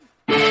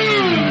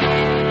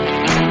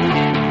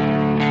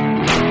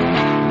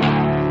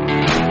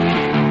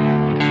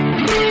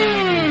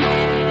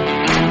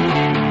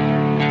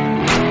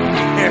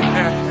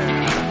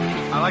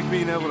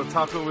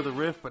talk over the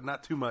riff, but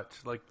not too much.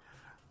 Like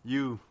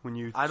you, when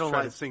you try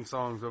to sing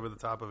songs over the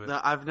top of it. No,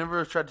 I've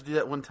never tried to do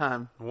that one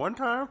time. One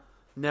time?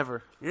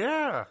 Never.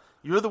 Yeah.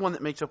 You're the one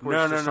that makes up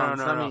words to songs,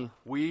 not me.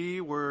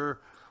 We were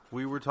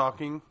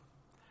talking.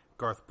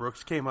 Garth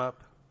Brooks came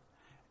up,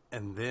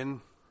 and then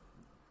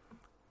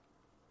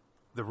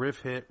the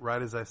riff hit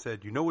right as I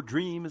said, "You know, a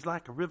dream is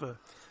like a river."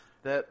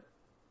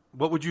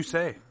 What would you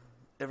say?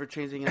 Ever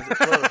changing as it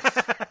flows.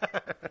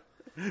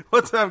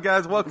 What's up,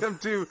 guys? Welcome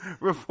to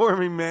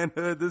Reforming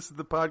Manhood. This is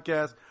the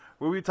podcast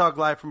where we talk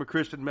life from a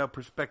Christian male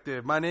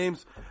perspective. My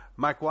name's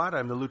Mike Watt.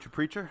 I'm the Lucha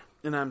Preacher.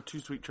 And I'm Too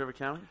Sweet Trevor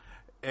County.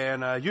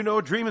 And you know,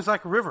 a dream is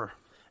like a river.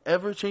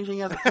 Ever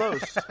changing as it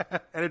flows.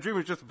 And a dream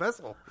is just a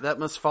vessel. That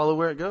must follow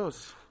where it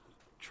goes.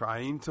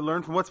 Trying to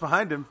learn from what's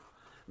behind him.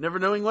 Never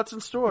knowing what's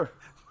in store.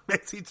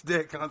 Makes each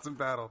day a constant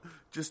battle.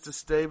 Just to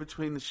stay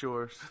between the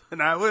shores.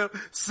 And I will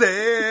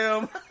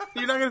sail.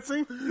 You're not going to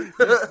sing?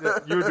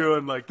 You're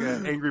doing like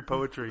angry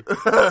poetry.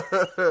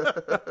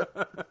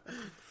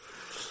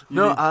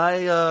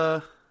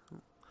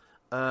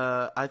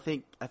 I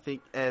think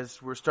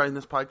as we're starting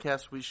this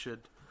podcast, we should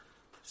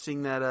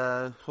sing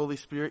that Holy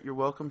Spirit, you're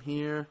welcome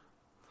here.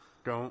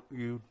 Don't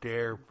you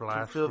dare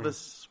blaspheme. Fill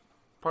this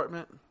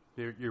apartment.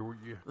 You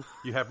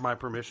have my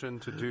permission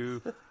to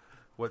do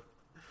what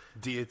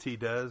deity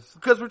does.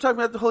 Because we're talking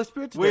about the Holy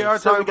Spirit today. We are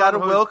so talking we got to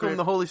about the Holy welcome Spirit.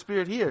 the Holy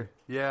Spirit here.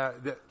 Yeah,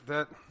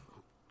 that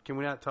can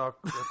we not talk?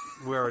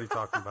 We're already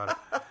talking about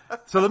it.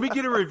 So let me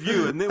get a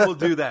review, and then we'll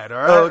do that, all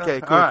right? Oh,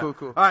 okay, cool, all right.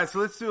 cool. All right, so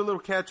let's do a little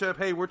catch-up.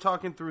 Hey, we're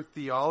talking through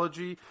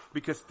theology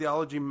because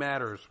theology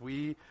matters.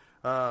 We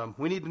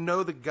need to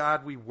know the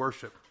God we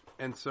worship.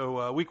 And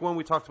so week one,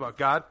 we talked about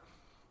God.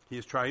 He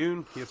is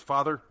triune. He is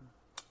Father.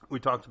 We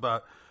talked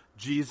about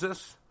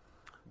Jesus.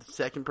 The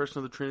second person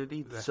of the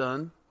Trinity, the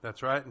Son.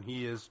 That's right, and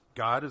He is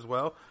God as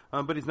well,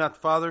 but He's not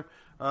the Father.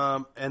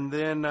 And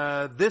then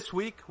this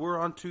week, we're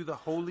on to the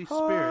Holy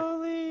Spirit.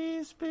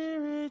 Holy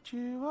Spirit,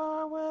 you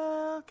are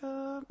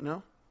welcome.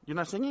 No? You're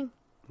not singing?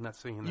 I'm not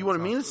singing that You wanted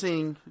song. me to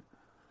sing,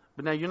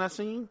 but now you're not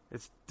singing?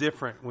 It's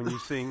different when you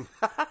sing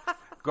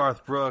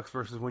Garth Brooks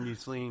versus when you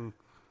sing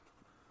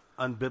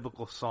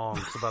unbiblical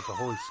songs about the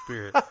Holy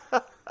Spirit.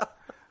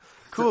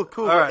 Cool.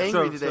 All right,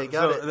 Angry today.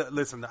 Got it.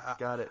 Listen,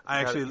 Got it.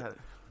 I Got actually it.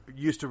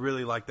 used to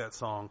really like that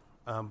song,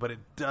 but it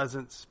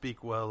doesn't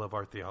speak well of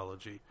our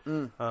theology.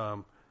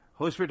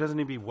 Holy Spirit doesn't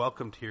need to be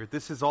welcomed here.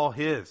 This is all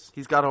His.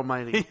 He's God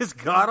Almighty. He is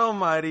God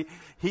Almighty.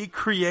 He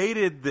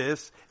created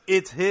this.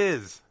 It's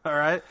His. All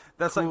right?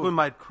 That's Cool,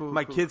 like when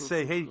my kids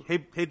say,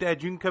 hey,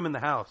 Dad, you can come in the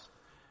house.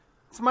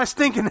 It's my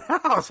stinking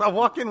house. I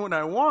walk in when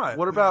I want.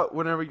 What about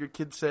whenever your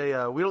kids say,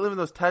 we don't live in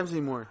those times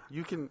anymore?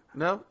 You can,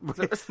 no?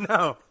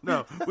 No.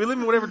 We live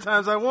in whatever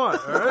times I want,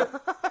 all right?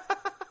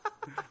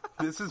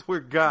 This is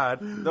where God,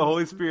 the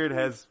Holy Spirit,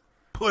 has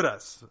put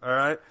us, all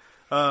right?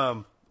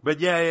 But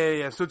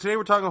yeah. So today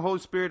we're talking Holy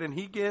Spirit, and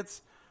He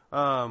gets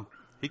some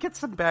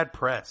bad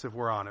press, if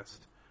we're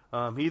honest.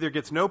 He either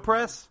gets no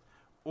press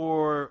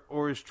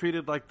or is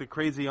treated like the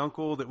crazy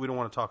uncle that we don't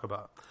want to talk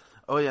about.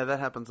 Oh, yeah, that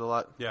happens a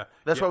lot. Yeah.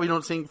 That's why we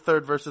don't sing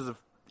third verses of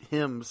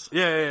hymns.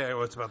 Yeah.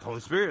 Well, it's about the Holy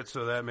Spirit,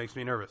 so that makes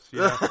me nervous. You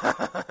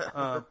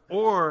know?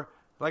 Or,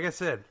 like I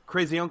said,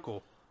 crazy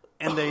uncle,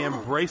 and they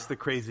embrace the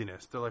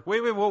craziness. They're like,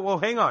 wait, well,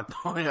 hang on.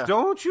 Oh, yeah.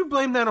 Don't you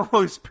blame that on the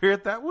Holy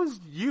Spirit. That was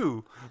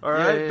you. All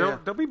right? Yeah.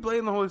 Don't be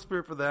blaming the Holy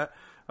Spirit for that.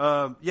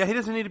 He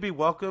doesn't need to be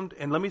welcomed.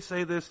 And let me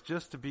say this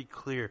just to be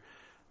clear.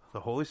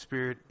 The Holy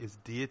Spirit is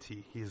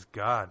deity. He is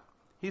God.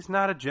 He's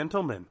not a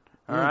gentleman.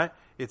 All right?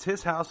 It's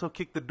His house. He'll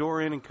kick the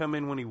door in and come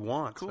in when He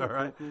wants. Cool, all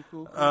right?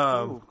 cool.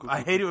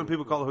 I hate it when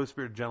people call the Holy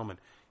Spirit a gentleman.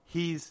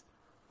 He's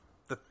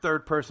the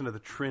third person of the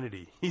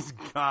Trinity. He's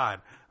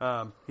God.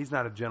 He's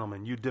not a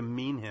gentleman. You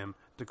demean Him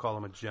to call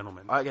Him a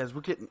gentleman. All right, guys,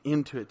 we're getting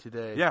into it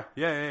today.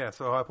 Yeah.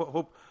 So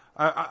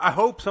I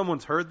hope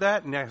someone's heard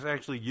that and has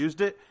actually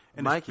used it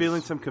and Mike is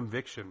feeling some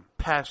conviction.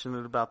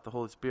 Passionate about the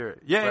Holy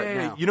Spirit. Yeah.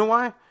 Now. You know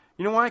why?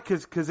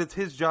 Because it's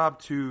His job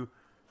to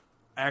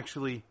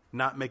actually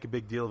not make a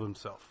big deal of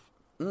Himself.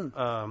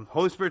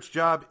 Holy Spirit's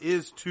job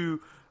is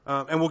to,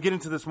 and we'll get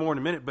into this more in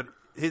a minute, but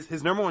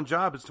his number one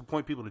job is to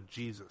point people to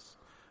Jesus.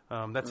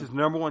 That's His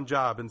number one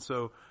job. And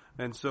so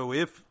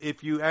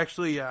if you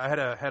actually, I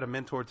had a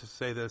mentor to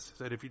say this,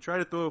 said if you try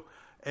to throw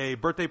a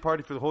birthday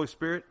party for the Holy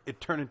Spirit, it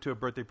turned into a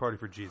birthday party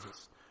for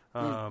Jesus.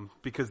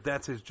 Because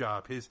that's His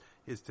job. His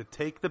is to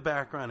take the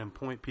background and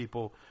point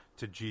people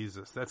to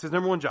Jesus. That's His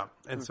number one job.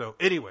 And so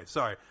anyway,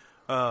 sorry.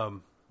 To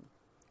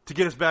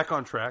get us back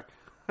on track,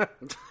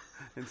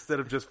 instead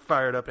of just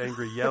fired up,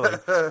 angry yelling.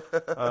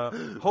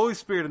 Holy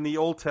Spirit in the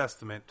Old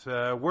Testament.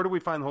 Where do we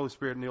find the Holy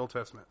Spirit in the Old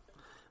Testament?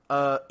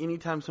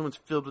 Anytime someone's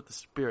filled with the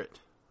Spirit.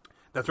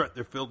 That's right.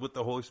 They're filled with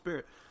the Holy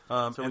Spirit.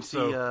 So we see,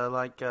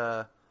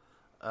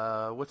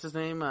 what's his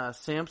name?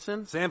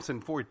 Samson? Samson,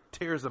 before he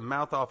tears the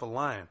mouth off a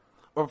lion.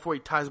 Or before he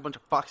ties a bunch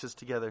of foxes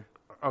together.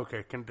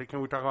 Okay, can we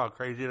talk about how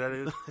crazy that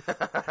is?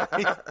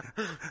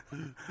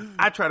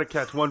 I try to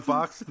catch one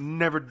fox,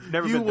 never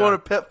You been want done. a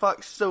pet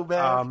fox so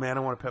bad. Oh man,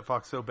 I want a pet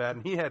fox so bad.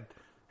 And he had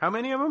how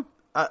many of them?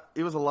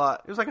 It was a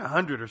lot. It was like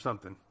 100 or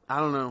something. I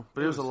don't know,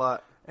 but it was a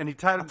lot. And he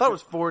tied. I thought it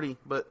was 40,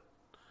 but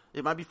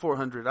it might be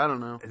 400. I don't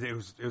know. It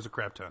was a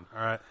crap ton.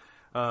 All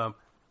right,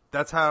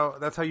 that's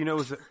how you know it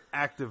was an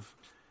active.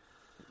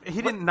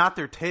 He didn't knot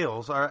their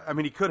tails. I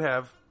mean, he could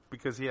have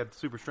because he had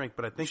super strength,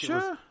 but I think it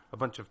was a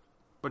bunch of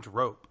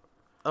rope.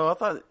 Oh, I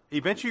thought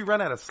eventually you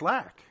run out of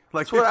slack.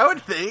 Like that's what I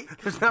would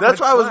think. That's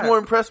why I was more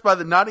impressed by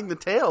the knotting the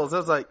tails. I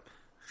was like,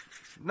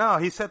 no,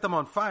 he set them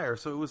on fire,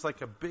 so it was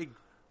like a big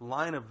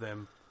line of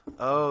them.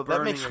 Oh,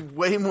 that makes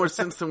way more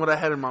sense than what I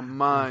had in my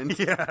mind.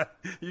 Yeah,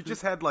 you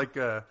just had like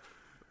a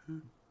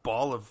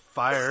ball of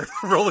fire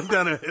rolling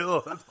down a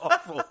hill. That's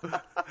awful.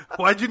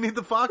 Why'd you need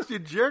the fox, you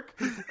jerk?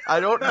 I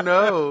don't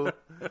know.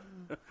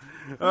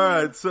 All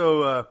right,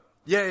 so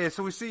yeah.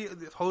 So we see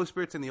the Holy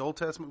Spirit's in the Old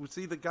Testament. We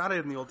see the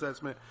Godhead in the Old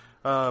Testament.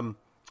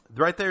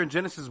 Right there in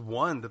Genesis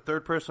 1, the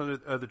third person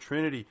of the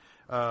Trinity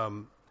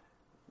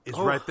is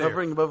right there.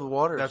 Hovering above the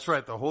waters. That's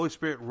right. The Holy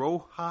Spirit,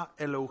 Roha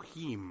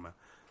Elohim,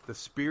 the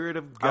Spirit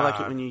of God. I like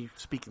it when you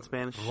speak in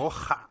Spanish.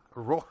 Roha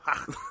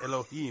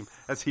Elohim.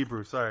 That's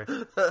Hebrew, sorry.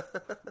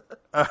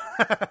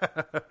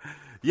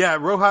 Yeah,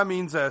 Roha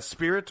means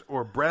spirit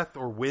or breath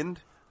or wind,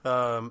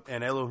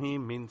 and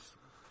Elohim means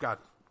God.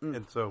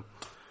 And so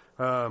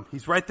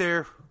he's right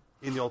there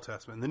in the Old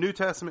Testament. In the New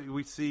Testament,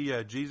 we see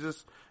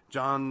Jesus.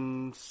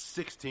 John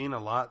 16 a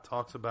lot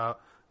talks about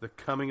the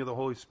coming of the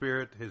Holy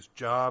Spirit, his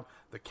job,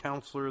 the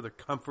counselor, the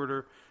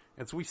comforter.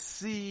 And so we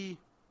see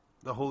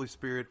the Holy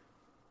Spirit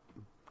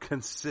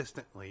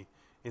consistently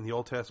in the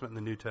Old Testament and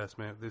the New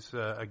Testament. This,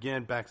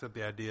 again, backs up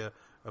the idea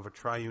of a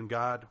triune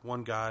God,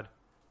 one God,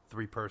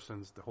 three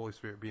persons, the Holy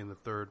Spirit being the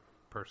third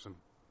person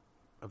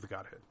of the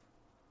Godhead.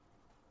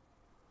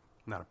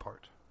 Not a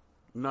part.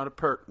 Not a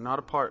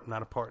part.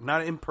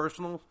 Not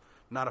impersonal,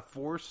 not a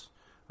force.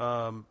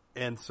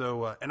 And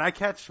so, and I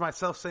catch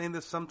myself saying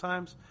this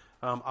sometimes.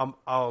 I'll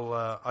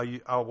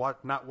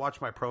not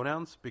watch my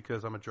pronouns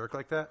because I'm a jerk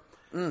like that.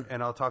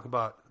 And I'll talk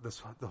about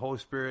this, the Holy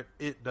Spirit.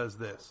 It does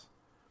this.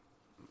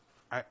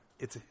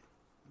 It's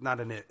not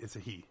an it. It's a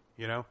he.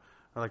 You know,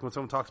 like when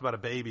someone talks about a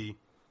baby,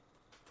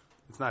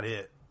 it's not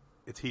it.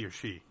 It's he or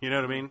she. You know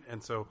what I mean?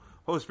 And so,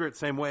 Holy Spirit,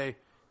 same way,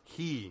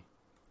 he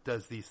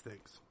does these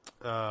things.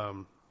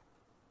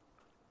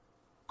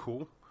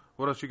 Cool.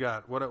 What else you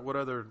got? What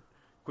other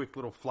quick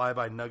little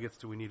flyby nuggets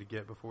do we need to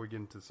get before we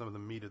get into some of the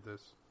meat of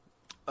this?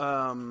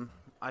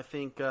 I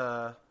think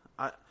so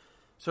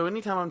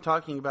anytime I'm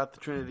talking about the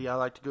Trinity, I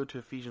like to go to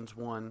Ephesians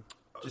 1.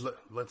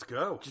 Let's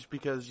go. Just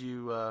because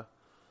you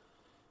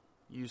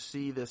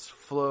see this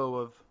flow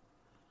of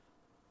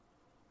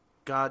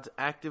God's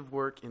active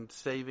work in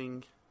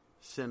saving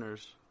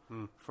sinners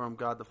from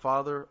God the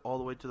Father all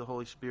the way to the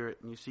Holy Spirit,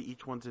 and you see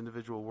each one's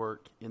individual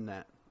work in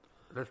that.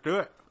 Let's do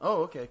it.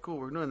 Oh, okay, cool.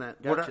 We're doing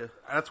that. Gotcha.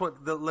 That's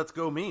what the let's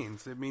go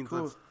means. It means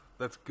cool.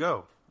 let's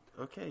go.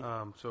 Okay.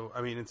 So,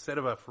 I mean, instead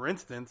of a for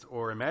instance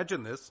or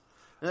imagine this,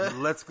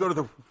 let's go to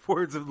the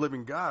words of the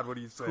living God. What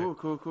do you say?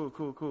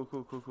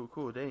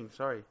 Cool. Dang,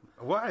 sorry.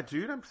 What,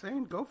 dude? I'm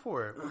saying go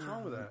for it. What's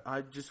wrong with that?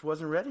 I just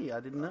wasn't ready. I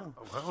didn't know.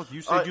 Well,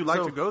 you said you'd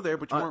like to go there,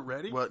 but you weren't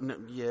ready? Well, no,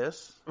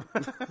 yes.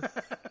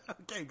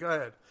 Okay, go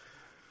ahead.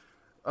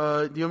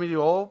 Do you want me to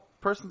do all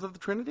persons of the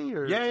Trinity?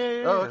 Or?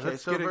 Yeah. Oh, okay.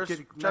 So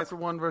chapter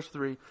 1, verse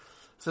 3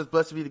 says,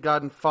 "Blessed be the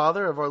God and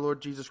Father of our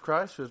Lord Jesus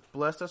Christ, who has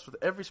blessed us with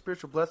every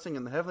spiritual blessing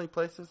in the heavenly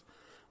places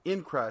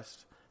in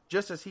Christ,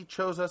 just as he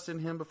chose us in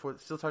him before,"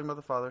 still talking about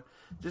the Father,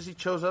 "just as he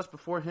chose us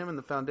before him in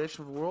the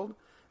foundation of the world,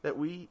 that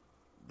we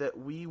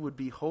would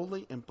be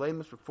holy and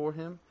blameless before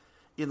him.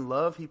 In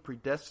love he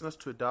predestined us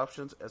to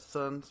adoptions as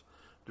sons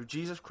through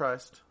Jesus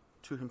Christ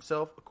to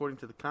himself, according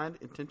to the kind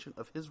intention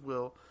of his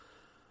will,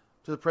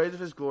 to the praise of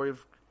his glory,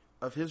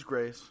 of his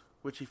grace,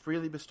 which he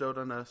freely bestowed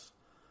on us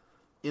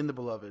in the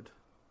Beloved."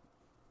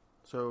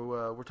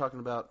 So we're talking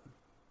about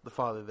the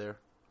Father there.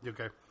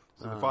 Okay.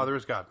 So the Father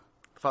is God.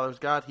 The Father is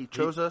God. He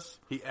chose us.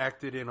 He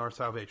acted in our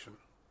salvation.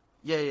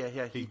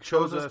 Yeah. He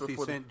chose us. He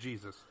sent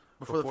Jesus.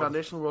 Before the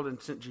foundation of the world and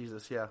sent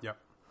Jesus, yeah. Yep.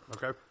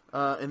 Okay.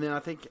 And then I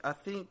think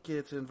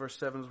it's in verse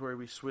 7 is where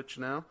we switch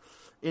now.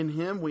 "In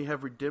him we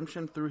have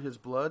redemption through his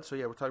blood." So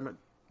yeah, we're talking about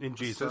in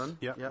Jesus. Son.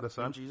 Yep, the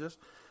Son. In Jesus.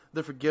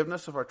 "The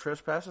forgiveness of our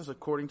trespasses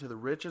according to the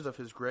riches of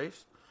his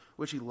grace,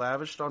 which he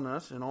lavished on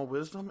us in all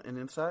wisdom and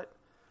insight.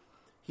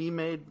 He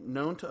made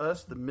known to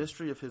us the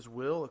mystery of his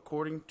will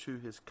according to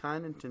his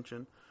kind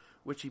intention,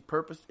 which he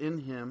purposed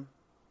in him."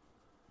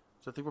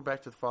 So I think we're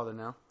back to the Father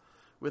now.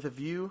 "With a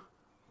view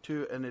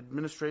to an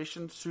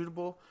administration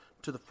suitable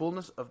to the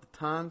fullness of the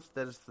times,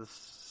 that is the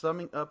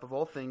summing up of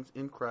all things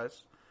in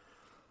Christ,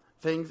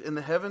 things in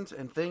the heavens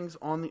and things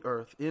on the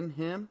earth. In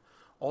him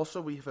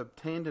also we have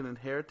obtained an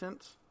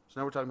inheritance." So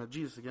now we're talking about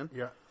Jesus again.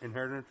 Yeah,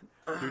 inheritance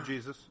through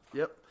Jesus.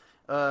 Yep.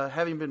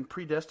 "Having been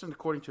predestined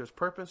according to his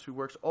purpose, who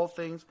works all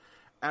things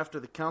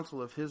after the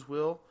counsel of his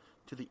will,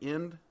 to the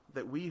end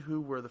that we who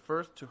were the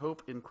first to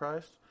hope in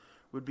Christ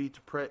would be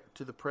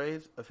to the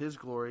praise of his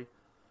glory.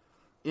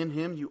 In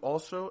him you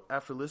also,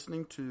 after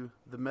listening to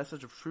the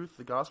message of truth,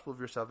 the gospel of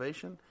your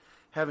salvation,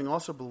 having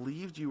also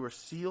believed, you were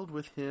sealed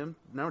with him.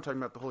 Now we're talking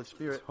about the Holy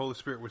Spirit. Holy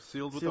Spirit, we're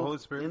sealed with the Holy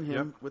Spirit. In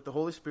him, with the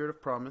Holy Spirit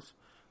of promise,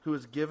 who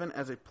is given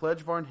as a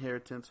pledge of our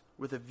inheritance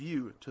with a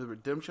view to the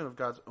redemption of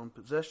God's own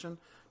possession,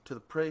 to the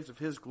praise of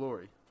his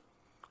glory.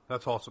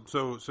 That's awesome.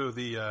 So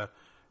the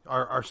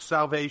our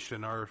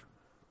salvation, our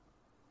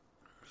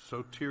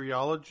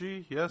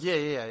soteriology, yes?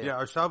 Yeah.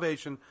 Our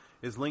salvation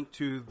is linked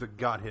to the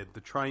Godhead,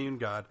 the triune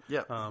God.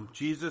 Yep.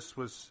 Jesus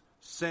was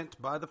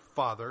sent by the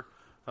Father,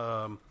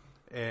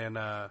 and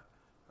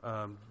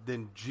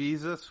then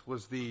Jesus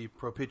was the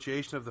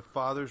propitiation of the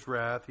Father's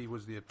wrath. He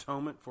was the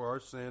atonement for our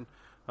sin,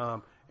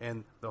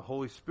 and the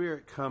Holy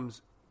Spirit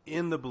comes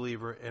in the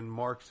believer and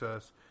marks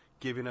us,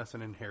 giving us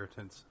an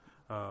inheritance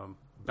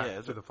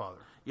back to the Father.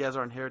 Yeah, as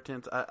our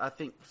inheritance. I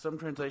think some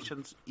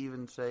translations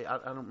even say, I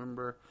don't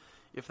remember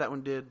if that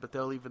one did, but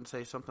they'll even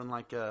say something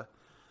like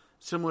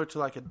similar to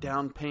like a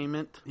down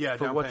payment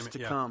for what's to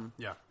come.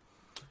 Yeah,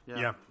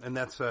 and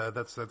that's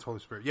Holy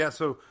Spirit. Yeah,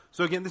 so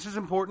again, this is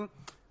important.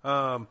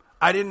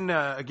 I didn't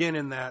again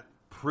in that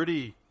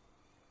pretty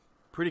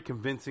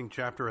convincing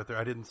chapter right there.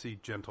 I didn't see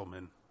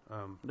gentlemen.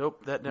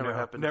 Nope, that never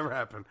happened. Never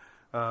happened.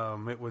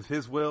 It was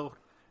His will.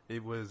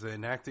 It was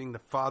enacting the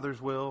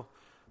Father's will.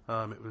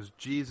 It was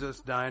Jesus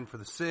dying for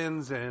the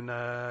sins, and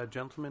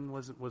gentleman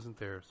wasn't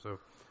there. So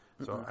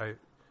I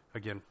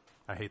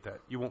hate that.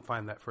 You won't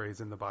find that phrase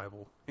in the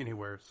Bible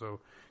anywhere. So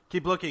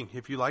keep looking.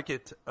 If you like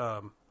it,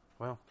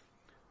 well,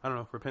 I don't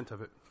know. Repent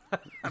of it.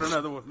 I don't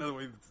know another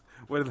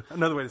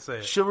way to say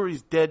it.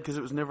 Chivalry's dead because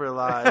it was never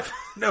alive.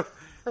 No,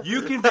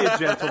 you can be a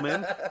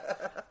gentleman.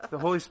 The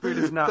Holy Spirit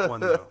is not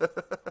one, though.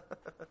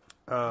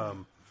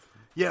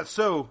 Yeah.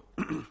 So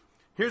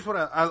here's what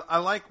I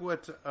like.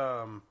 What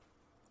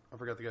I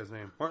forgot the guy's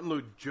name. Martin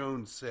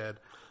Lloyd-Jones said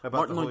about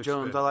Martin the Holy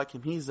Lloyd-Jones. Spirit. I like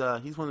him. He's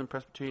one of the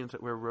Presbyterians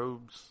that wear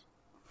robes.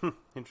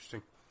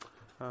 Interesting.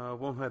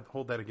 Won't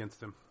hold that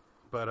against him.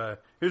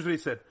 But here's what he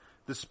said.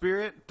 The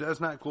Spirit does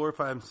not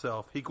glorify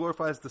himself. He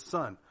glorifies the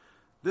Son.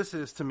 This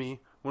is, to me,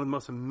 one of the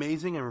most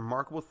amazing and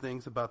remarkable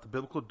things about the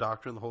biblical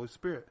doctrine of the Holy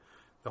Spirit.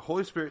 The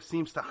Holy Spirit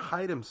seems to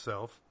hide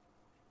himself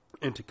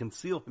and to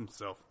conceal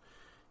himself.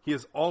 He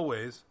is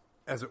always,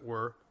 as it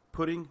were,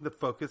 putting the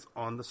focus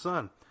on the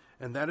Son.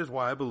 And that is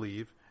why I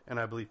believe, and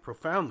I believe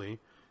profoundly,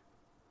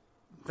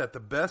 that the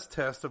best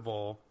test of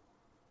all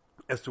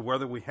as to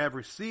whether we have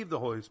received the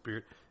Holy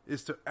Spirit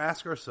is to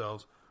ask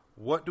ourselves,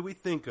 what do we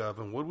think of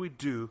and what do we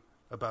do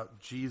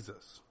about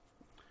Jesus?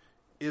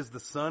 Is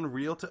the Son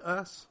real to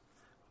us?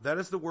 That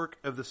is the work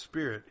of the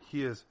Spirit.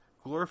 He is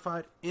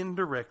glorified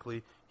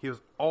indirectly. He is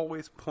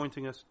always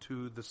pointing us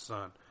to the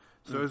Son.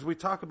 So as we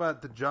talk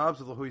about the jobs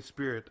of the Holy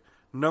Spirit,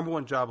 number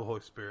one job of the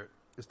Holy Spirit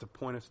is to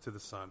point us to the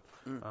Son.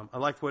 I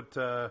liked what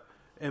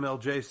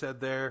MLJ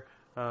said there.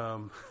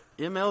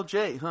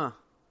 MLJ, huh?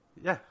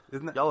 Yeah,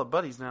 isn't that? Y'all are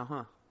buddies now,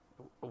 huh?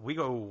 We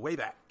go way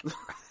back.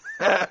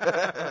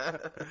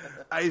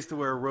 I used to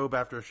wear a robe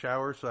after a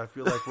shower, so I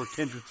feel like we're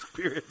kindred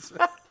spirits.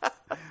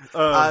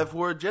 I've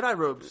wore Jedi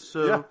robes,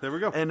 so yeah, there we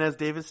go. And as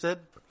David said,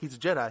 he's a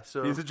Jedi.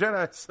 So he's a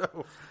Jedi.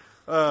 So,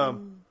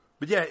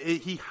 but yeah,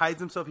 he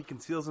hides himself. He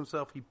conceals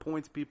himself. He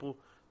points people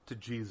to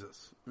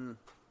Jesus.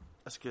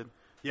 That's good.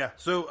 Yeah.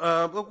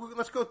 So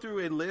let's go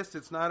through a list.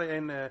 It's not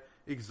an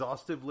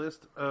exhaustive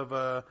list of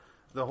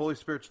the Holy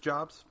Spirit's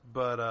jobs,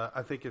 but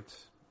I think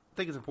it's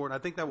important.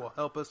 I think that will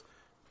help us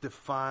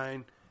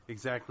define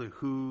exactly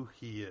who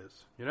He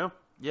is. You know?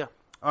 Yeah.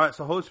 All right.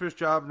 So Holy Spirit's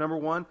job number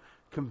one,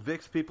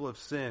 convicts people of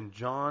sin.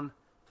 John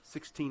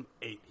 16:8.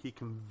 He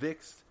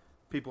convicts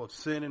people of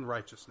sin and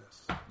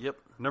righteousness. Yep.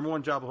 Number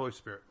one job of the Holy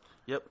Spirit.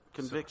 Yep.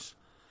 Convicts.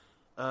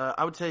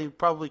 I would say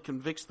probably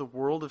convicts the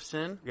world of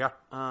sin. Yeah.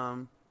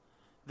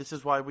 This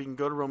is why we can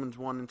go to Romans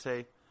 1 and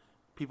say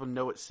people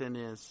know what sin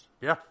is.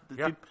 Yeah.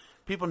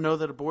 People know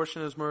that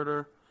abortion is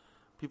murder.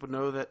 People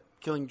know that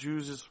killing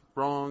Jews is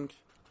wrong.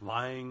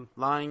 Lying,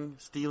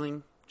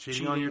 stealing,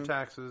 cheating on your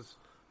taxes.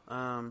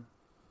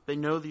 They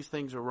know these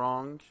things are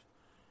wrong,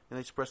 and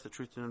they express the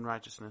truth in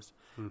unrighteousness.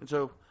 And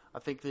so I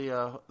think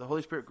the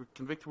Holy Spirit would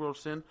convict the world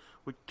of sin,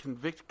 would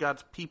convict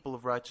God's people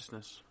of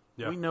righteousness.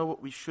 Yeah. We know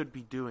what we should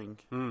be doing.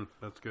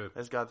 That's good.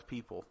 As God's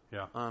people.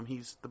 Yeah.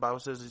 The Bible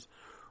says He's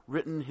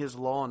written His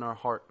law in our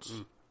hearts.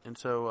 And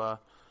so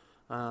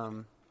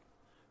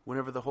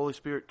whenever the Holy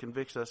Spirit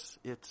convicts us,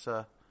 it's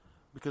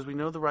because we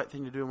know the right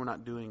thing to do and we're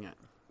not doing it.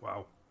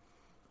 Wow.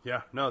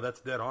 Yeah, no,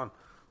 that's dead on.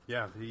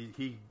 Yeah,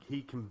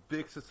 he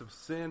convicts us of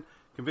sin,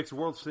 convicts the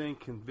world of sin,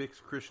 convicts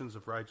Christians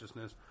of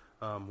righteousness,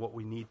 what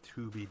we need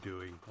to be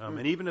doing.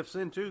 And even of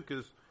sin, too,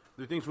 because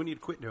there are things we need to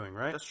quit doing,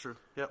 right? That's true.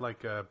 Yep.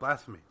 Like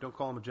blasphemy. Don't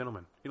call him a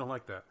gentleman. You don't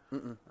like that.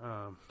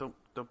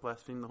 Don't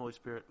blaspheme the Holy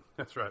Spirit.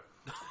 That's right.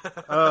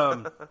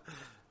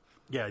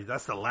 Yeah,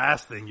 that's the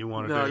last thing you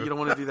want to do. No, you don't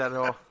want to do that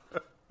at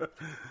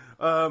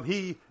all.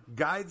 He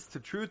guides to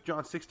truth,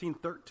 John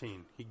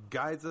 16:13. He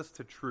guides us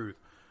to truth.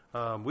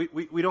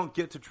 We don't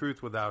get to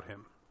truth without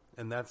Him,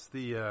 and that's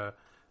the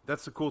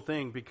cool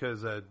thing,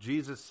 because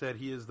Jesus said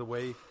He is the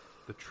way,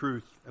 the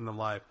truth, and the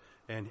life.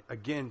 And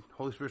again,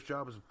 Holy Spirit's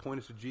job is to point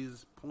us to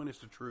Jesus, point us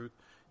to truth.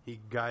 He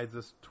guides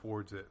us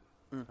towards it.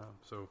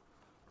 So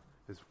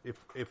Is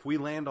if we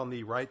land on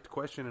the right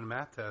question in a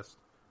math test,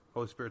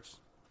 Holy Spirit's.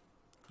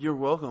 You're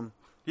welcome.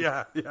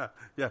 Yeah. But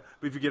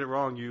if you get it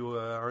wrong, you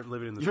aren't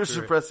living in the You're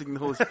Spirit. suppressing the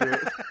Holy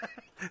Spirit.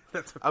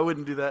 I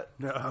wouldn't do that.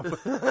 No,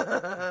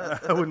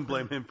 I wouldn't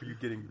blame him for you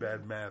getting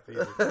bad math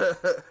either.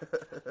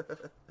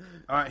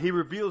 All right, he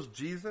reveals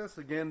Jesus.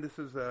 Again, this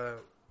is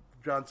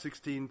John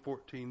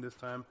 16:14 this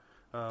time.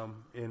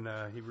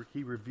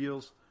 He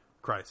reveals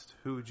Christ,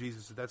 who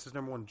Jesus is. That's his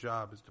number one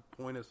job, is to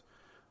point us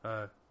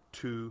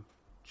to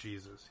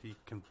Jesus. He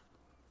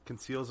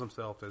conceals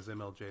himself, as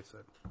MLJ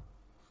said.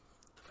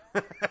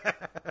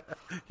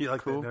 You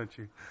like that, don't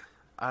you?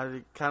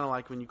 I kind of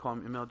like when you call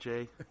him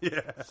MLJ.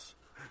 Yeah. It's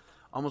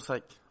almost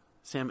like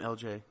Sam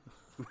LJ.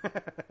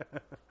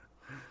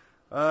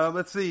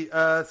 Let's see.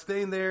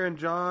 Staying there in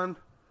John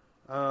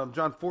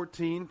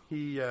 14,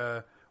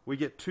 we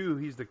get two.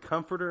 He's the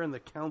comforter and the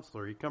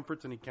counselor. He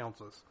comforts and he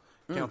counsels.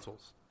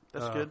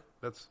 That's good.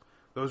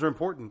 Those are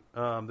important.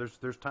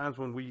 There's times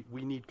when we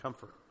need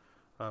comfort.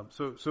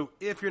 So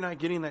if you're not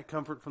getting that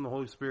comfort from the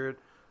Holy Spirit,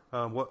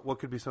 what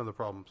could be some of the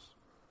problems?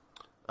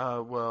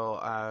 Well,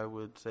 I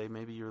would say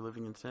maybe you're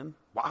living in sin.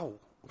 Wow.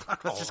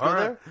 Let's just go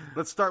there.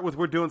 Let's start with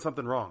we're doing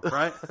something wrong,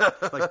 right?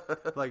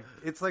 like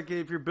it's like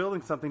if you're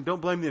building something,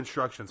 don't blame the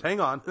instructions. Hang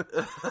on.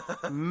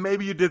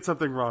 Maybe you did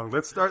something wrong.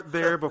 Let's start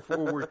there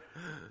before we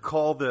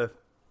call the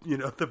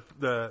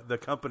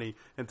company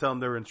and tell them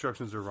their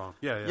instructions are wrong.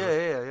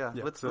 Yeah.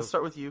 Let's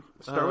start with you.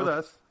 Start with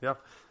us. Yeah.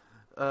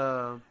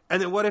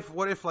 And then what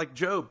if like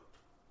Job,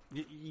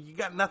 you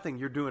got nothing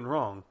you're doing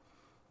wrong.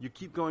 You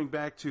keep going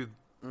back to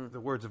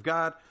the words of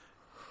God,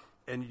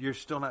 and you're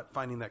still not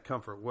finding that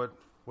comfort. What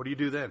do you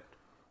do then?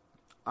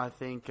 I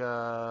think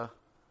I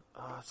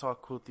saw a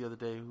quote the other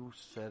day. Who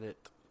said it?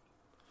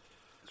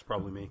 It's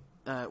probably me.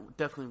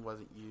 Definitely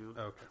wasn't you.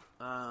 Okay.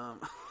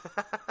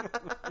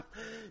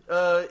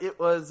 It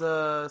was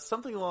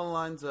something along the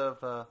lines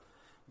of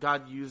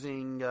God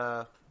using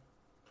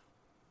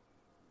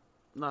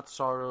not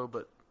sorrow,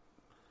 but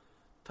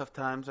tough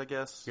times, I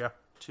guess. Yeah.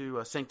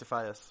 To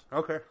sanctify us.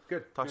 Okay.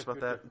 Good. Talks Good,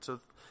 about good, that. good. So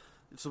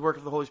it's the work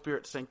of the Holy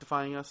Spirit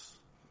sanctifying us.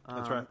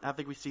 That's right. I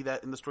think we see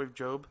that in the story of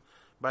Job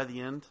by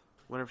the end,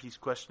 whenever he's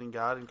questioning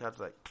God, and God's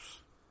like,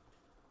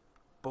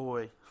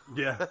 boy.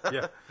 Yeah.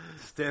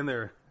 Stand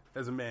there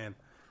as a man,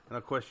 and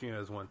I'll question you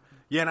as one.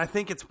 Yeah, and I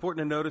think it's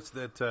important to notice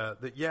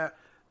that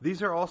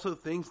these are also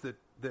things that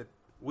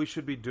we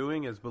should be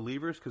doing as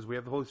believers because we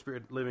have the Holy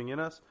Spirit living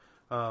in us.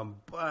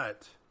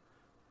 But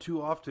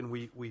too often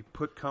we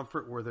put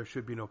comfort where there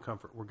should be no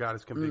comfort, where God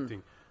is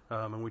convicting,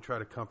 and we try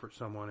to comfort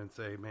someone and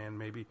say, man,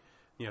 maybe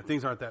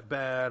things aren't that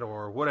bad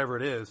or whatever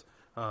it is.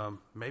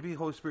 Maybe the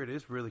Holy Spirit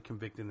is really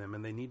convicting them,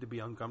 and they need to be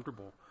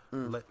uncomfortable.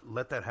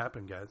 Let that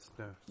happen, guys.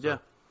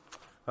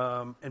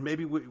 And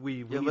maybe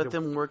we need let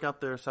them work out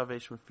their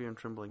salvation with fear and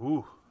trembling.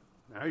 Ooh,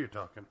 now you're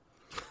talking.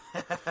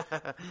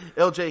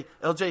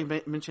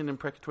 LJ mentioned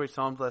imprecatory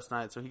Psalms last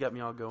night, so he got me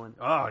all going.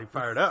 Oh, he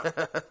fired up.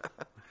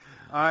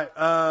 All right.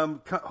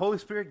 Holy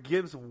Spirit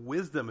gives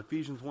wisdom,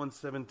 Ephesians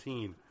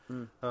 1:17.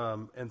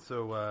 And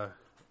so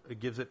it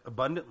gives it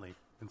abundantly.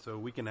 And so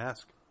we can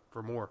ask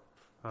for more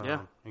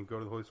and go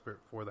to the Holy Spirit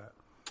for that.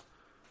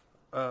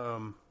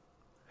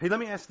 Hey, let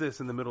me ask this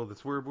in the middle of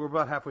this. We're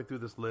about halfway through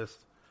this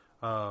list.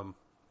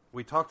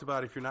 We talked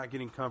about if you're not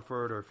getting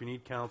comfort or if you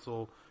need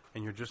counsel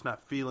and you're just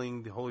not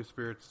feeling the Holy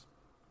Spirit's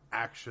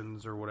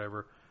actions or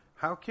whatever,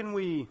 how can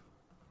we,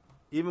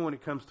 even when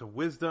it comes to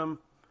wisdom,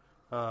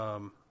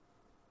 again,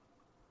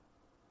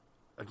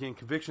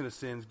 conviction of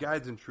sins,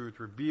 guides in truth,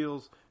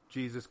 reveals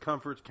Jesus,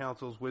 comforts,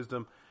 counsels,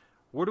 wisdom,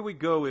 where do we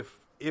go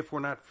if we're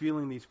not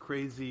feeling these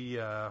crazy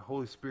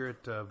Holy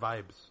Spirit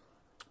vibes?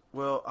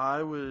 Well,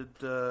 I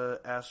would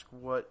ask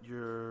what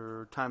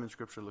your time in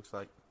Scripture looks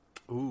like.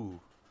 Ooh,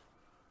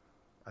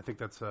 I think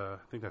that's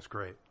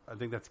great. I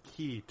think that's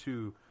key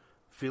to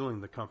feeling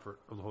the comfort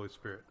of the Holy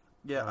Spirit.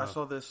 Yeah, I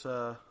saw this.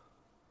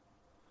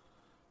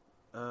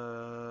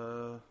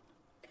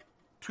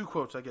 Two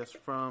quotes, I guess,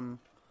 from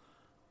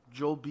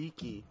Joel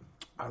Beeke.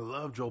 I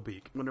love Joel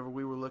Beeke. Whenever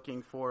we were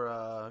looking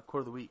for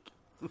quote of the week.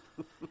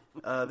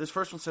 This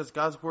first one says,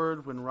 God's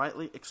word, when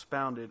rightly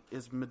expounded,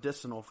 is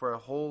medicinal for a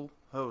whole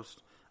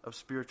host of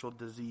spiritual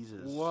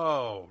diseases.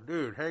 Whoa,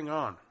 dude, hang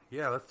on.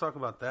 Yeah, let's talk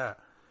about that.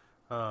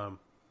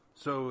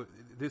 So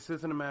this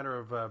isn't a matter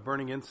of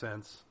burning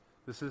incense.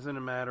 This isn't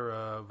a matter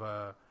of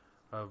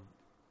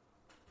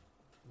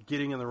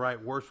getting in the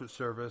right worship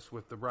service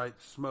with the right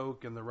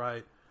smoke and the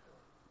right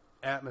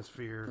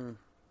atmosphere,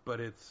 but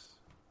it's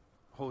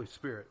Holy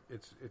Spirit.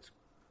 It's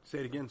say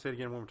it again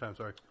one more time,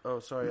 sorry. Oh,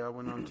 sorry, I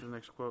went on to the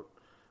next quote.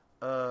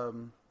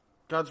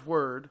 God's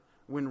word,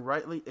 when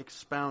rightly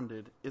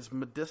expounded, is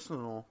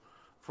medicinal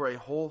for a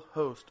whole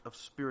host of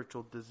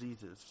spiritual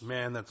diseases.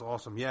 Man, that's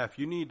awesome. Yeah, if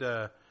you need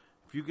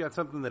if you've got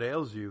something that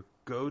ails you,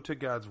 go to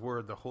God's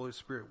word. The Holy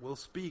Spirit will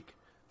speak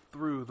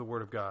through the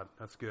word of God.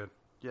 That's good.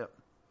 Yep.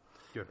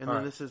 Good. And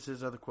then this is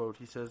his other quote.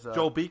 He says...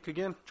 Joel Beeke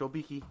again? Joel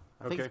Beeke.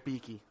 I think it's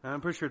Beeke.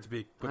 I'm pretty sure it's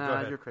Beeke, but go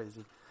ahead. You're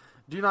crazy.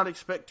 Do not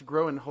expect to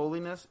grow in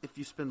holiness if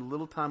you spend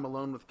little time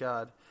alone with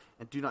God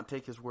and do not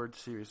take his word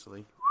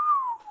seriously.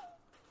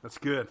 That's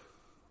good.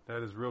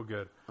 That is real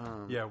good.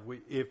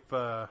 If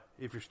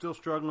you're still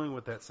struggling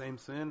with that same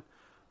sin,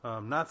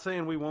 not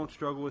saying we won't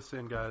struggle with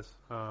sin, guys.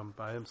 But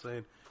I am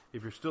saying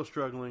if you're still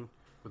struggling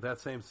with that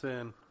same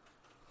sin,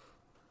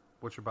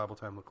 what's your Bible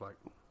time look like?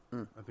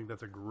 I think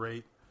that's a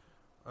great,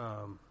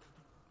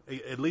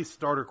 at least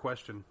starter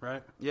question,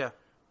 right? Yeah.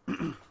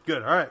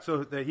 Good. All right.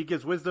 So he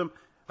gives wisdom,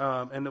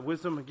 and the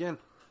wisdom again,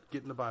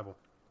 get in the Bible.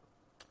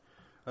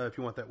 If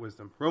you want that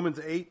wisdom, Romans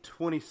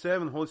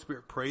 8:27, the Holy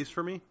Spirit prays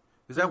for me.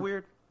 Is that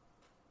weird?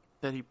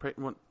 That he prayed?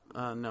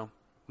 No.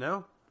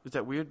 No. Is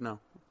that weird? No.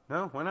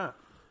 No. Why not?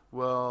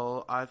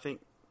 Well, I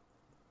think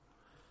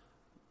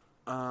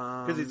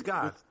because he's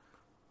God.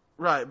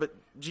 Right, but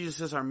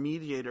Jesus is our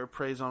mediator,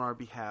 prays on our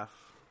behalf.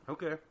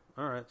 Okay.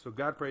 All right. So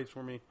God prays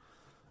for me.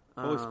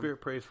 Holy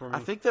Spirit prays for me. I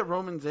think that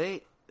Romans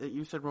 8,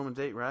 you said Romans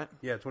 8, right?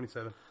 Yeah,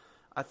 27.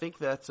 I think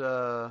that's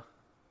the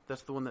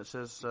one that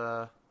says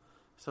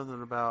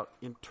something about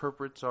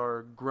interprets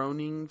our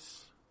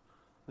groanings.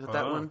 Is it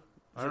that one?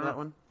 Is it that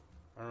one?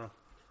 I don't know.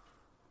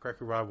 Crack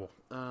your Bible.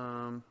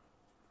 I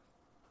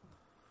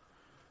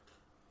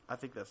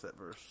think that's that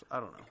verse. I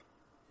don't know.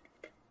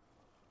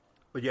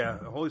 But yeah,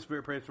 the Holy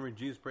Spirit prays for me.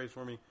 Jesus prays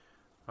for me.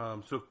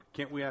 So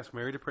can't we ask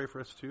Mary to pray for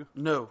us too?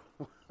 No.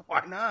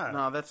 Why not?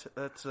 No, that's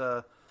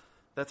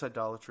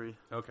idolatry.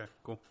 Okay,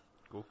 cool.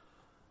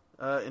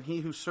 And he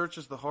who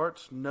searches the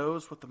hearts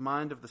knows what the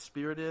mind of the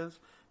Spirit is,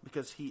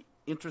 because he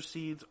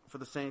intercedes for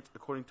the saints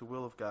according to the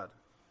will of God.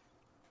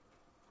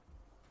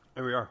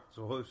 There we are.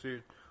 So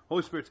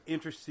Holy Spirit's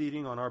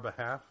interceding on our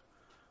behalf.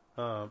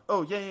 Yeah.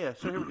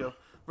 So here we go.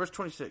 Verse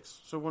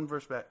 26. So one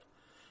verse back.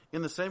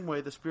 In the same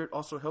way, the Spirit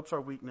also helps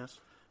our weakness,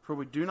 for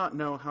we do not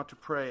know how to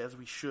pray as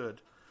we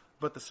should,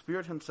 but the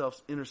Spirit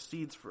himself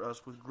intercedes for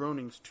us with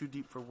groanings too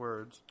deep for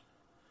words.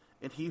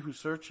 And he who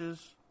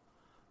searches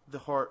the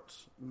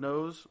hearts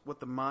knows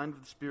what the mind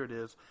of the Spirit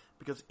is,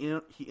 because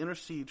he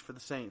intercedes for the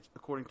saints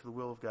according to the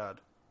will of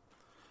God.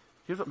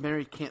 Here's what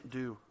Mary can't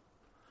do.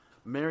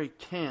 Mary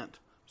can't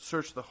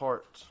search the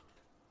hearts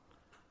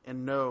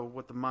and know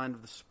what the mind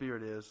of the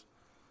Spirit is.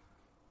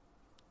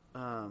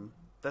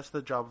 That's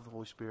the job of the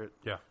Holy Spirit.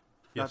 Yeah.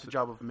 Not the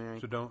job of Mary.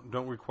 So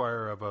don't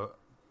require of a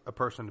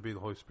person to be the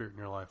Holy Spirit in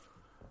your life.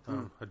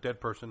 A dead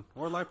person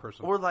or a live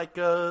person. Or like,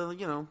 a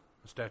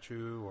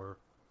statue or...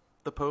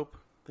 The Pope.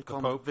 They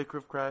call him Vicar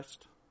of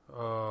Christ.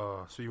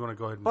 So you want to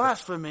go ahead and...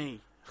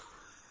 Blasphemy!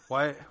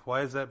 Why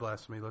is that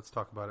blasphemy? Let's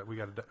talk about it. We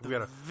got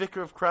to...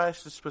 Vicar of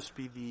Christ is supposed to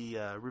be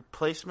the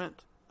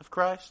replacement of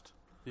Christ.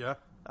 Yeah.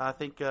 I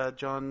think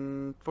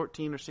John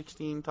 14 or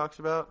 16 talks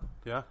about.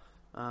 Yeah.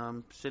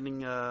 Sending...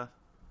 the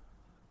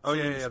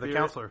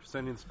counselor,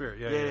 sending the Spirit.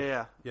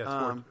 Yeah.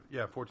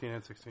 Yeah, 14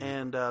 and 16.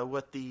 And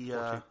what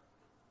the...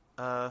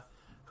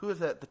 who is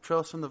that? The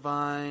trellis on the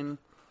vine,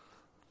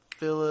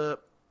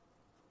 Philip...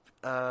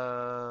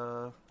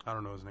 I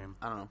don't know his name.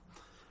 I don't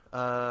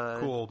know.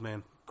 Cool old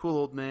man. Cool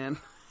old man.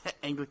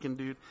 Anglican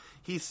dude.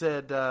 He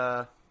said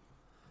that's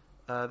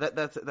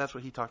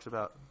what he talks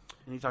about.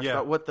 And he talks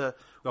about what the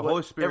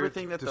Holy Spirit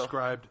everything that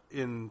described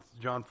in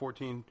John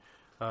 14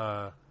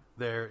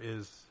 there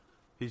is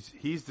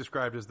he's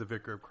described as the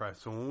Vicar of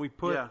Christ. So when we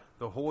put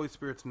the Holy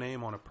Spirit's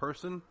name on a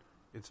person,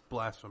 it's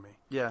blasphemy.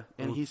 Yeah,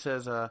 and he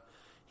says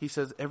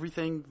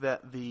everything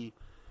that the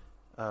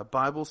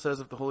Bible says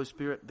of the Holy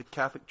Spirit, the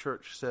Catholic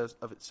Church says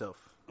of itself.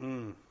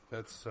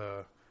 That's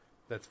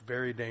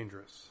very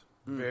dangerous.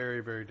 Very,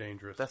 very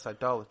dangerous. That's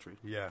idolatry.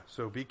 Yeah,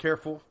 so be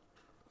careful.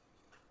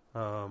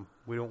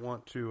 We don't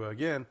want to,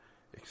 again,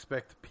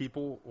 expect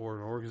people or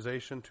an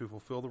organization to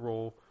fulfill the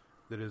role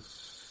that is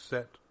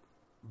set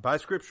by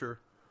Scripture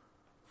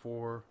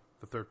for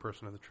the third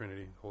person of the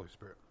Trinity, the Holy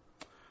Spirit.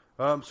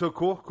 So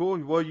cool.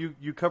 Well,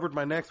 you covered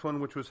my next one,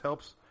 which was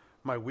helps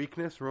my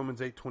weakness, Romans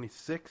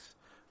 8:26.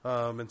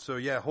 And so,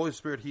 Holy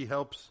Spirit, he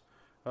helps.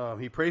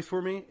 He prays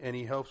for me, and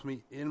he helps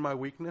me in my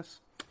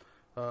weakness.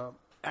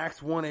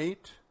 Acts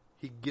 1:8,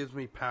 he gives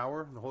me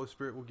power. The Holy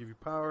Spirit will give you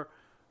power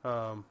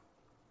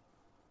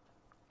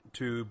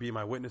to be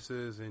my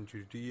witnesses in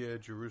Judea,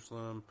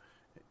 Jerusalem,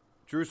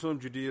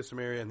 Judea,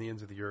 Samaria, and the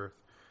ends of the earth.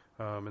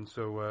 And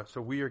so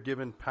we are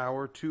given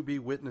power to be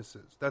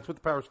witnesses. That's what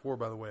the power is for,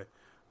 by the way.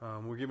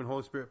 We're given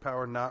Holy Spirit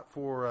power not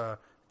for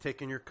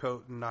taking your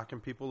coat and knocking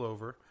people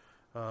over,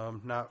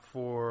 not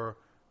for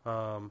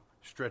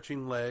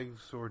stretching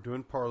legs or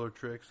doing parlor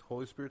tricks.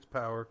 Holy Spirit's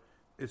power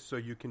is so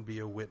you can be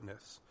a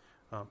witness.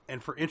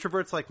 And for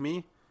introverts like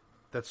me,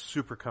 that's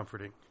super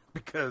comforting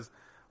because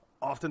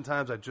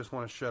oftentimes I just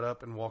want to shut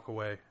up and walk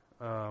away.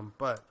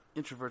 But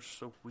introverts are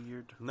so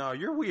weird. No,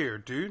 you're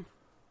weird, dude.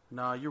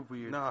 No, you're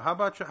weird. No, how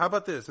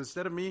about this?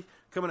 Instead of me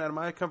coming out of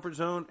my comfort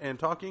zone and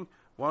talking,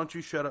 why don't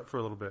you shut up for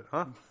a little bit,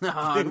 huh?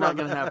 No, it's not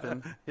going to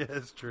happen. Yeah,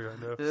 it's true, I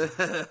know.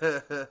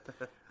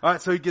 All right,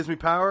 so he gives me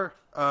power.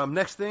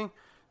 Next thing,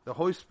 the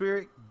Holy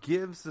Spirit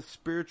gives the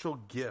spiritual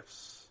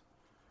gifts.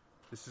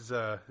 This is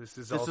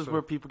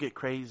where people get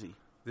crazy.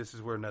 This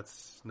is where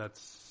nuts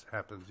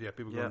happens. Yeah,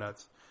 people go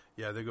nuts.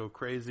 Yeah, they go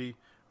crazy,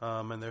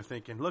 and they're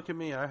thinking, "Look at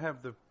me! I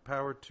have the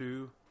power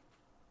to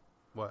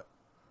what?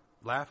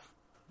 Laugh,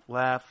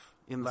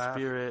 in the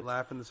Spirit.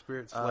 Laugh in the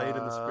Spirit. Slayed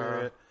in the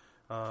Spirit.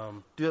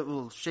 Do that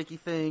little shaky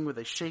thing where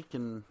they shake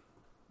and...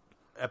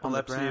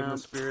 Epilepsy in the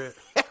Spirit.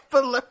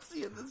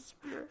 Epilepsy in the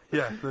Spirit.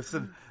 Yeah,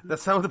 listen,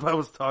 that's not what the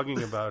Bible's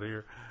talking about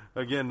here.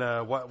 Again,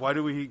 why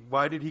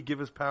did he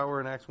give us power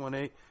in Acts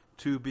 1:8?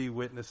 To be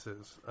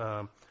witnesses.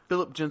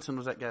 Philip Jensen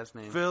was that guy's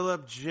name.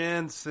 Philip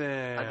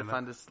Jensen. I can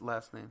find his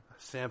last name.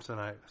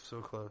 Samsonite.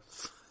 So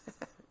close.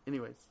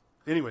 Anyways.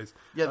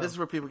 Yeah, this is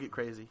where people get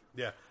crazy.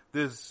 Yeah.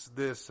 This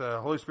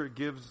Holy Spirit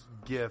gives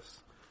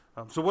gifts.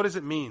 So what does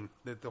it mean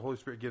that the Holy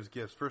Spirit gives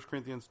gifts? 1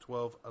 Corinthians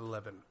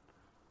 12:11.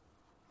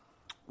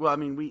 Well, I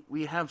mean,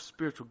 we have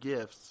spiritual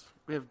gifts.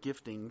 We have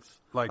giftings.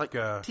 Like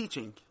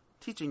teaching.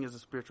 Teaching is a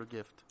spiritual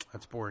gift.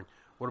 That's boring.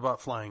 What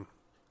about flying?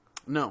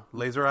 No.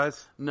 Laser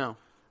eyes? No.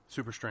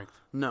 Super strength?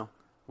 No.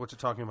 What's it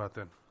talking about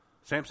then?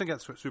 Samson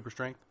got super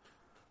strength.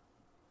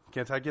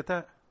 Can't I get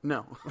that?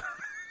 No.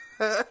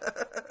 I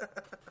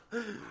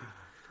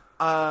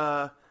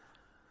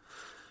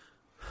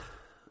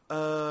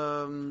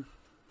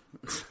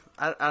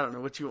don't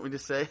know what you want me to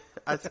say.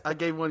 I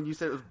gave one. You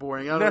said it was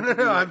boring. No.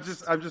 I'm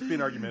just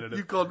being argumentative.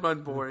 You called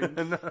mine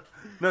boring.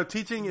 No,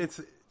 teaching. It's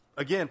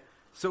again.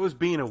 So is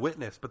being a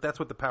witness, but that's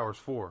what the power's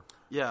for.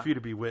 Yeah, for you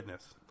to be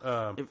witness.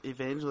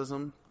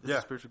 Evangelism is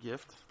a spiritual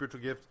gift.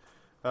 Spiritual gift.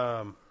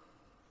 What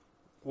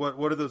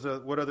are those?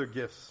 What other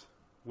gifts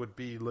would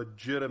be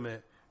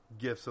legitimate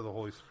gifts of the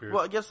Holy Spirit?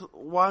 Well, I guess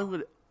why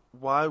would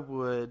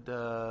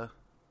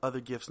other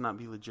gifts not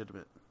be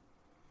legitimate?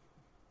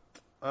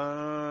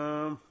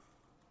 Why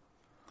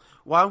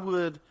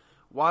would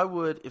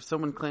if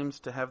someone claims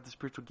to have the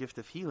spiritual gift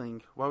of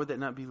healing, why would that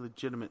not be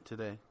legitimate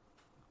today?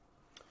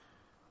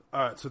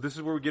 All right, so this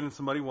is where we get into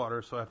some muddy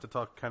water, so I have to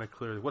talk kind of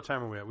clearly. What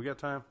time are we at? We got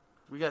time?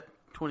 We got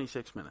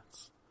 26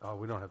 minutes. Oh,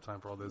 we don't have time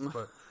for all this,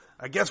 but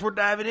I guess we're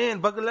diving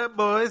in. Buckle up,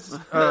 boys.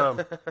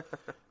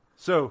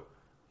 So,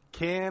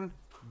 can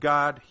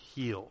God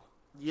heal?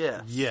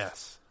 Yes.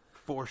 Yes,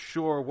 for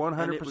sure,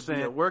 100%. And it would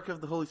be a work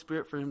of the Holy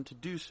Spirit for him to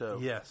do so.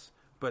 Yes,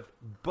 but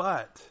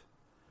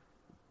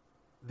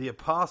the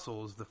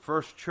apostles, the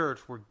first church,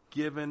 were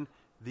given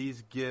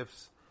these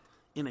gifts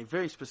in a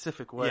very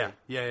specific way.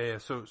 Yeah.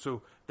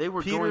 So they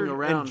were Peter going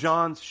around, and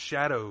John's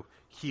shadow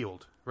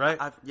healed, right?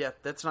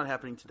 That's not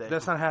happening today.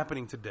 That's not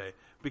happening today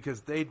because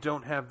they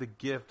don't have the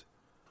gift.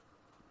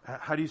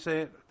 How do you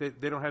say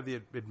it? They don't have the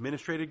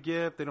administrative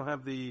gift. They don't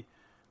have the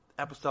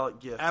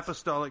apostolic gift.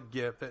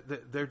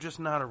 They're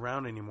just not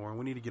around anymore, and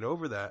we need to get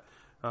over that.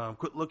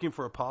 Quit looking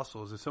for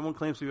apostles. If someone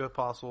claims to be an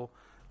apostle,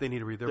 they need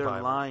to read their Bible.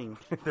 They're lying.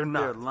 They're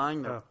not. They're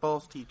lying. They're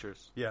false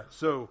teachers. Yeah.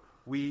 So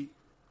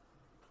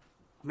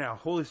now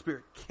Holy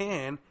Spirit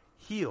can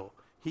heal.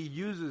 He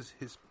uses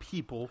his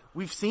people.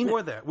 We've seen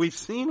for that. We've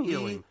seen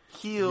healing.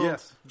 He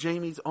healed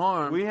Jamie's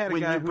arm. We had a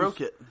when guy you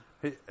broke it.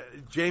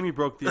 Jamie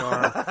broke the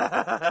arm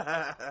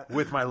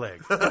with my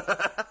leg.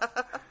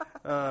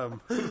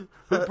 Who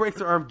breaks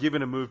their arm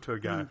giving a move to a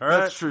guy? All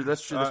right?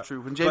 That's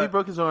true. When Jamie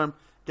broke his arm,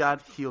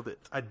 God healed it.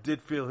 I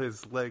did feel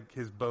his leg,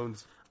 his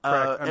bones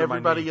crack under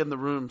everybody my knee. in the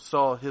room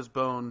saw his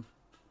bone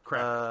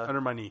crack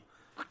under my knee.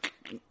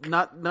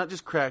 Not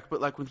just crack,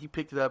 but like when he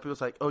picked it up, it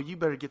was like, oh, you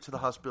better get to the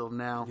hospital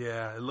now.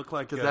 Yeah, it looked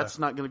like... Because that's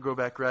not going to grow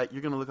back right.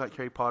 You're going to look like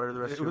Harry Potter the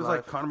rest of your life. It was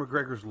like Conor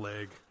McGregor's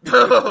leg.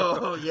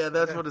 Oh, yeah,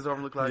 that's what his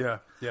arm looked like.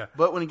 Yeah.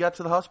 But when he got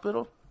to the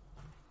hospital...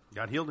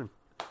 God healed him.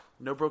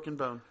 No broken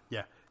bone.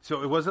 Yeah.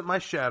 So it wasn't my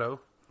shadow.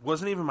 It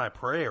wasn't even my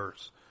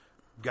prayers.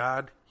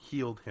 God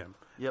healed him.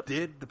 Yep.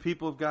 Did the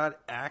people of God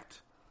act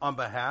on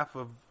behalf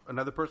of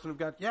another person of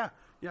God? Yeah,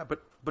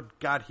 but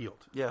God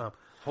healed. Yeah.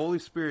 Holy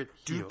Spirit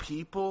healed. Do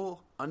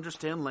people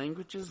understand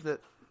languages that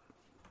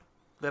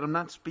I'm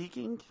not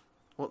speaking?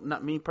 Well,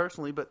 not me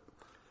personally, but...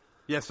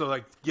 Yeah, so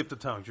like gift of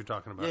tongues you're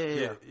talking about.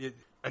 Yeah.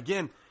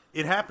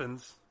 It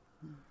happens,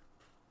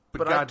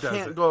 but I God does it.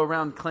 can't go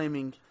around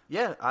claiming,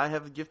 I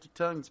have the gift of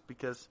tongues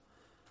because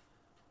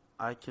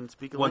I can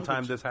speak a language. One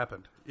time this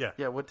happened. Yeah.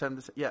 Yeah, one time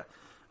this... Yeah.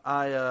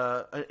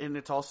 And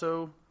it's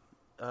also,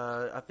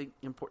 I think,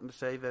 important to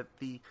say that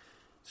the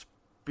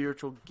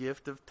spiritual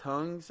gift of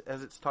tongues,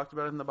 as it's talked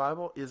about in the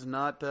Bible, is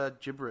not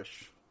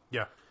gibberish.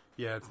 Yeah,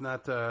 it's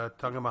not tongue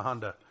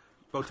mahanda,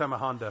 bow tie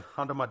mahanda,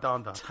 Honda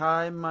madonda.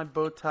 Tie my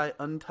bow tie,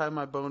 untie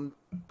my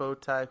bow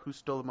tie, who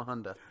stole my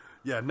Honda?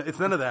 Yeah, it's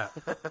none of that.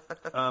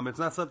 It's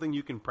not something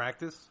you can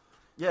practice.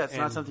 Yeah, it's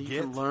not something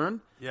you can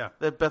learn. Yeah.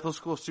 At Bethel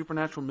School of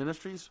Supernatural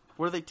Ministries,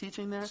 what are they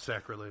teaching there?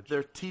 Sacrilege.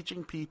 They're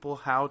teaching people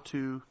how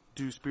to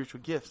do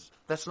spiritual gifts.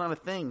 That's not a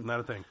thing.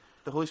 Not a thing.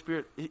 The Holy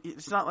Spirit,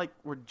 it's not like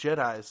we're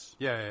Jedis.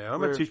 Yeah. I'm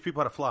going to teach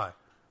people how to fly.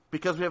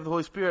 Because we have the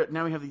Holy Spirit,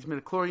 now we have these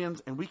midichlorians,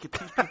 and we can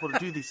teach people to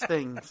do these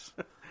things.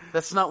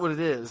 That's not what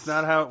it is. It's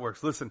not how it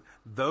works. Listen,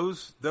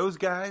 those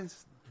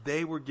guys,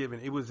 they were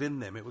given, it was in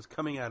them. It was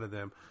coming out of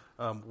them.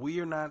 We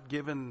are not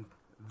given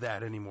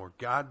that anymore.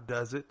 God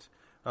does it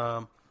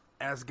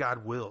as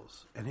God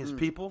wills. And his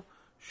people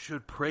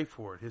should pray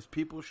for it. His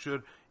people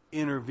should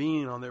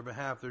intervene on their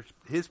behalf.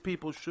 His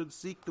people should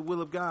seek the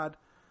will of God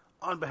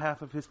on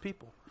behalf of his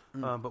people.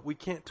 But we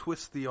can't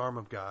twist the arm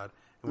of God,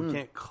 and we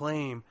can't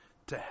claim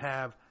to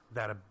have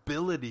that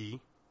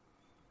ability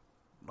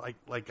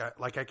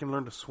like I can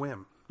learn to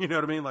swim. You know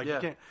what I mean? Like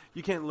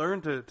you can't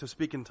learn to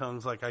speak in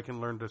tongues like I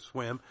can learn to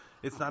swim.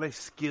 It's not a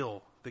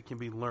skill that can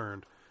be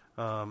learned.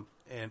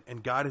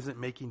 And God isn't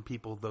making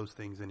people those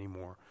things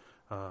anymore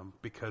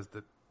because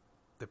the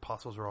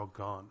apostles are all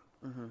gone.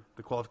 Mm-hmm.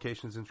 The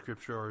qualifications in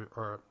Scripture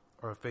are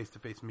a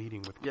face-to-face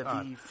meeting with God.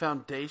 Yeah, the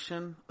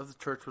foundation of the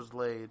church was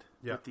laid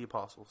with the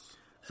apostles.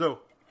 So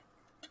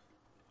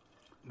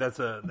that's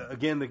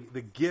again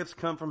the gifts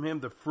come from Him.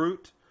 The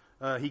fruit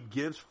He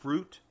gives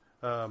fruit.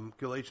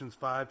 Galatians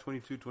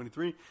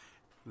 5:22-23.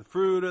 The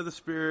fruit of the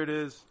Spirit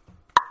is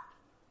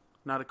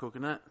not a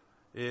coconut.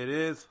 It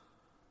is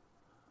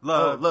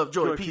love,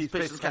 joy, peace,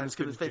 patience, kindness,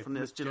 goodness,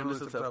 faithfulness,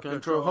 gentleness, and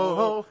self-control. Ho,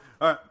 ho.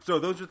 All right, so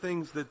those are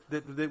things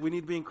that we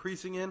need to be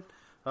increasing in,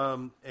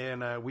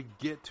 and we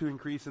get to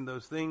increase in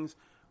those things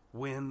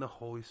when the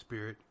Holy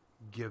Spirit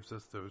gives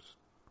us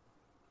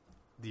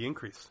the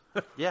increase.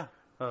 Yeah.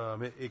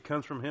 It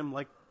comes from Him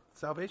like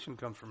salvation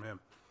comes from Him.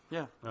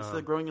 Yeah, it's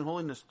the growing in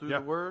holiness through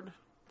the Word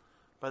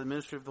by the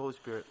ministry of the Holy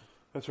Spirit.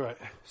 That's right.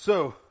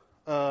 So,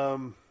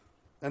 and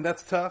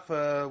that's tough.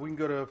 We can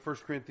go to 1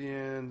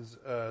 Corinthians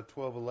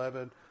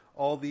 12:11.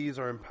 All these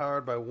are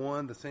empowered by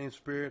one, the same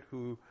Spirit,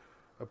 who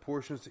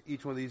apportions to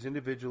each one of these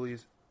individually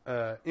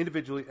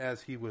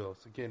as He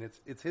wills. Again,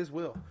 it's His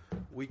will.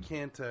 We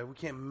can't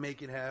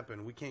make it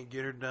happen. We can't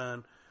get it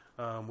done.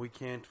 We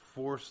can't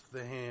force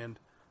the hand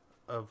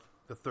of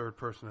the third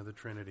person of the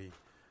Trinity.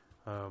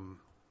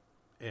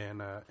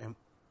 And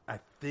I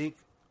think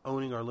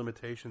owning our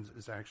limitations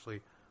is actually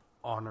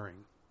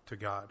honoring to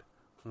God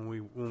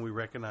when we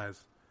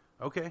recognize,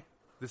 okay,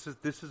 this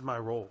is my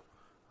role.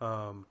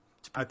 To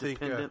be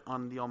dependent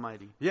on the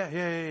Almighty.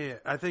 Yeah.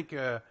 I think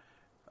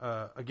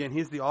again,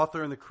 He's the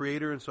author and the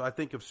creator, and so I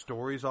think of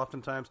stories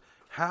oftentimes.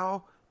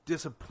 How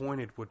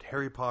disappointed would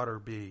Harry Potter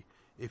be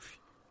if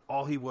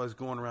all he was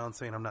going around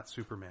saying, "I'm not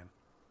Superman"?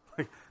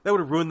 Like, that would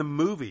have ruined the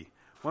movie.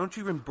 Why don't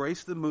you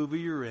embrace the movie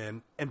you're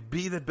in and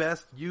be the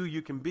best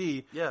you can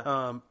be?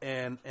 Yeah.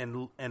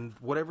 And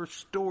whatever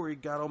story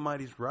God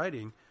Almighty's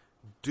writing,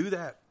 do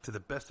that to the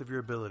best of your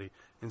ability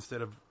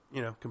instead of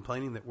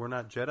complaining that we're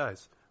not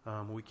Jedis.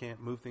 We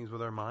can't move things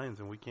with our minds,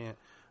 and we can't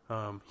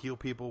heal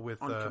people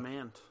with on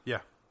command.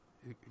 Yeah,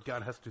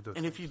 God has to do those.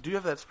 And things. if you do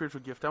have that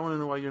spiritual gift, I want to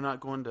know why you're not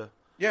going to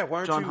why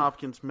aren't John you?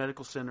 Hopkins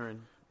Medical Center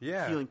and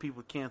healing people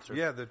with cancer.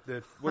 Yeah,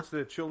 what's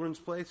the children's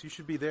place? You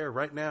should be there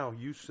right now,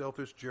 you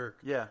selfish jerk.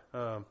 Yeah.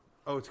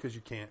 It's because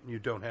you can't. You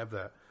don't have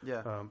that.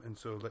 Yeah. And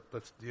so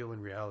let's deal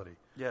in reality.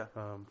 Yeah.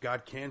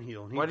 God can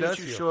heal. And why didn't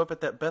you show up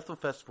at that Bethel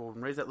Festival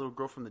and raise that little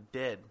girl from the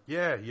dead?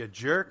 Yeah, you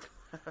jerk.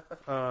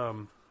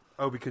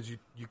 Because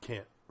you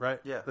can't, right?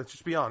 Yeah. Let's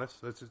just be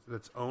honest.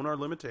 Let's own our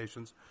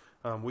limitations.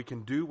 We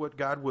can do what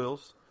God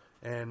wills,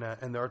 and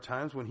there are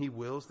times when He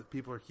wills that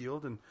people are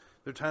healed, and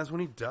there are times when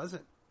He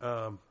doesn't.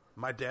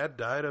 My dad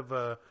died of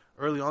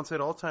early onset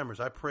Alzheimer's.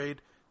 I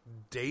prayed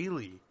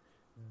daily,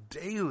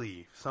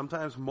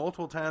 sometimes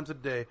multiple times a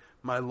day.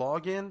 My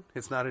login,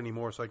 it's not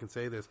anymore, so I can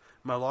say this.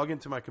 My login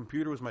to my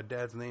computer was my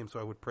dad's name, so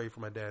I would pray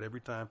for my dad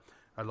every time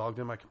I logged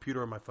in my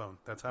computer or my phone.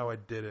 That's how I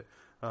did it.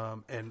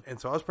 And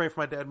so I was praying for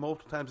my dad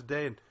multiple times a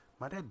day, and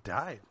my dad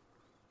died.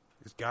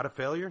 Is God a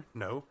failure?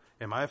 No.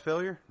 Am I a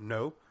failure?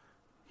 No.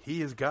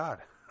 He is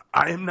God.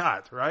 I am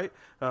not, right?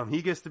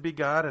 He gets to be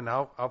God, and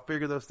I'll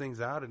figure those things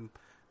out, and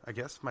I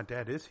guess my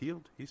dad is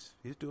healed. He's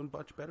doing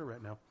much better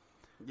right now.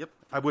 Yep.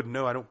 I wouldn't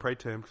know. I don't pray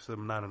to him because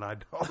I'm not an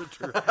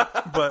idolater.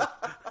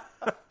 But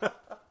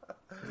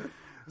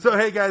so,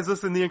 hey guys,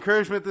 listen. The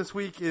encouragement this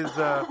week is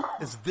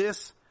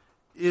this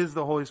is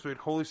the Holy Spirit.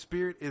 Holy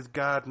Spirit is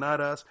God, not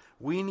us.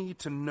 We need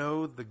to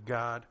know the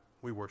God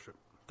we worship.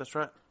 That's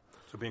right.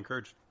 So be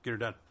encouraged. Get her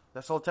done.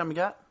 That's all the time we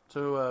got.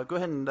 So go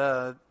ahead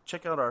and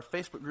check out our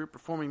Facebook group,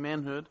 Reforming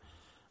Manhood.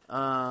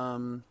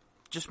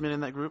 Just been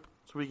in that group,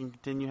 so we can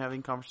continue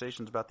having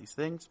conversations about these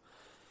things.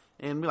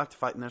 And we like to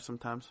fight in there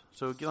sometimes.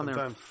 So get on there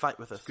and fight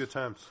with us. It's good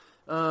times.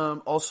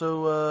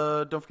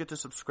 Also, don't forget to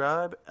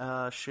subscribe,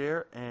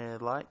 share, and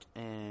like,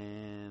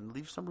 and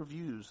leave some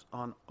reviews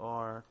on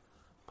our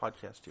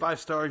podcast here.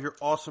 5-star, your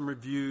awesome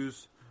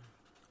reviews.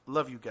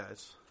 Love you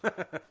guys.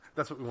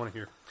 That's what we want to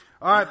hear.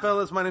 All right,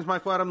 fellas. My name's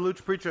Mike Watt. I'm the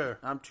Lucha Preacher.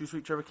 I'm Too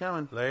Sweet Trevor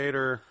Cowan.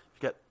 Later.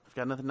 If you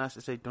got nothing nice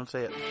to say, don't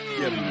say it.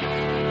 Yep.